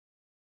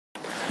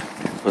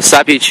What's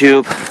up,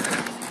 YouTube?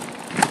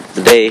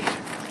 Today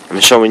I'm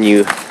showing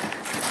you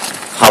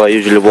how I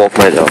usually walk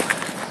my dog.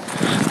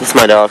 This is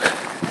my dog.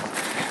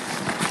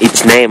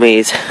 Its name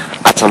is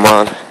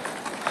Ataman.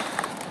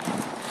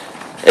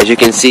 As you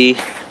can see,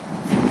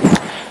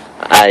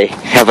 I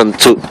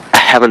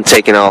haven't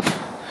taken off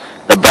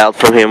the belt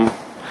from him,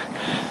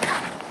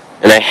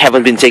 and I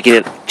haven't been taking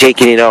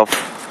it off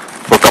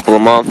for a couple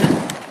of months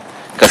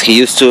because he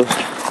used to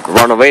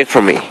run away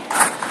from me,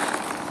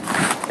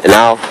 and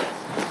now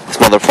this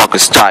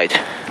motherfucker's tied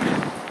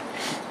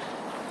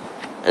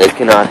and it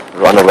cannot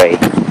run away.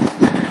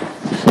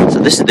 So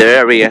this is the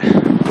area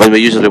when we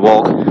usually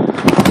walk.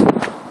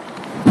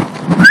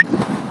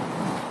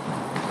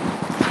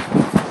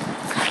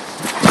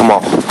 Come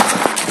on,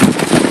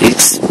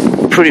 it's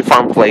a pretty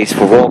fun place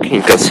for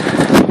walking because,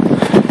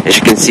 as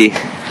you can see,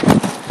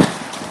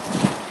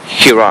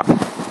 here are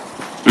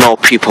no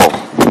people,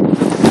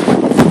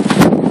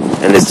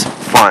 and it's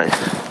fun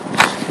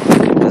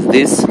because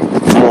this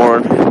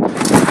morn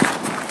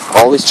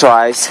always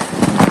tries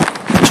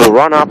to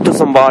run up to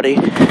somebody,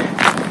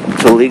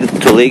 to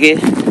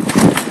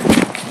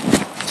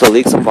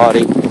lick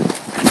somebody,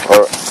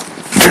 or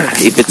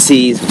if it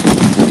sees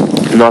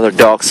another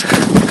dog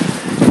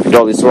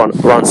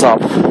runs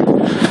up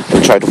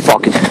and try to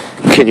fuck it.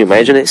 Can you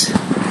imagine this?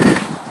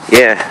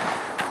 Yeah.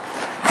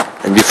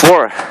 And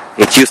before,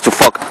 it used to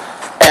fuck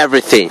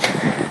everything.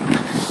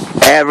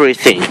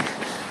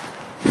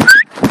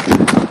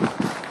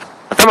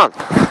 Come on.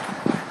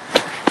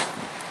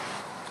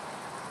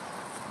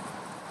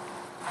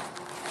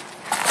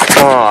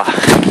 Oh,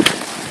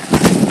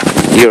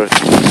 you're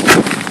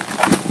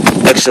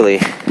actually,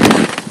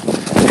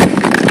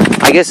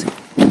 I guess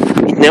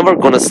it's never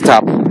gonna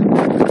stop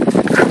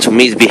to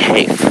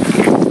misbehave.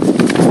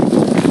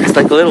 It's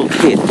like a little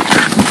kid.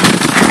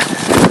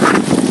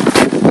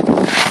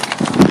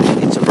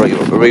 It's a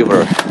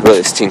river,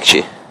 really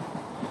stinky.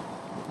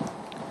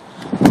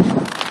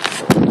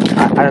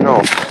 I don't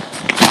know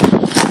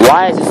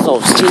why is it so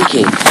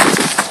stinky,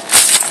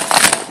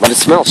 but it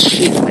smells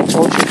shit. I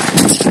told you.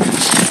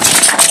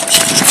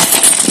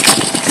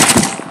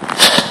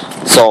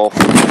 So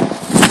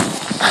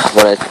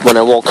when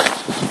I walk,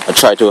 I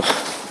try to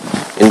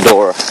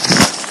endure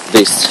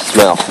this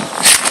smell.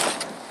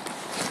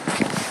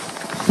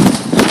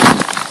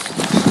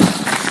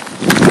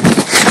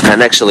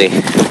 And actually,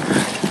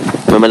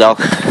 when my dog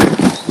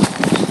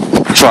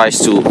tries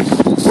to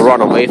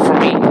run away from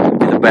me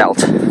with a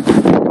belt,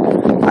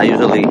 I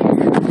usually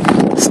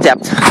step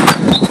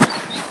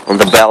on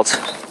the belt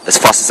as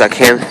fast as I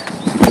can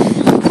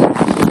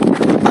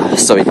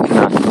so it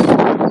cannot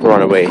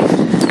run away.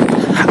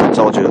 I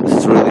told you,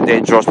 it's a really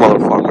dangerous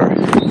motherfucker.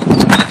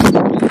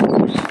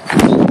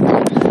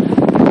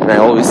 And I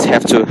always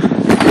have to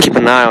keep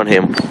an eye on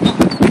him.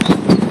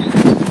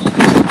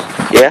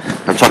 Yeah,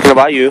 I'm talking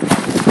about you.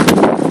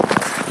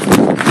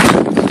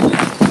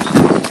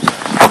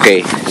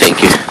 Okay,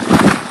 thank you.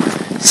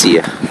 See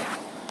ya.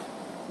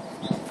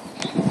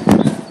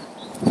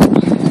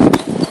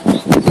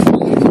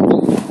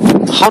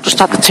 How to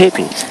start the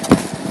taping?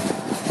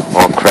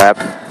 Oh crap.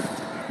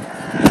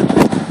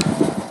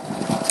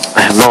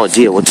 I have no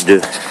idea what to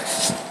do.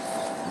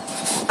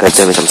 God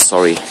damn it, I'm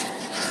sorry.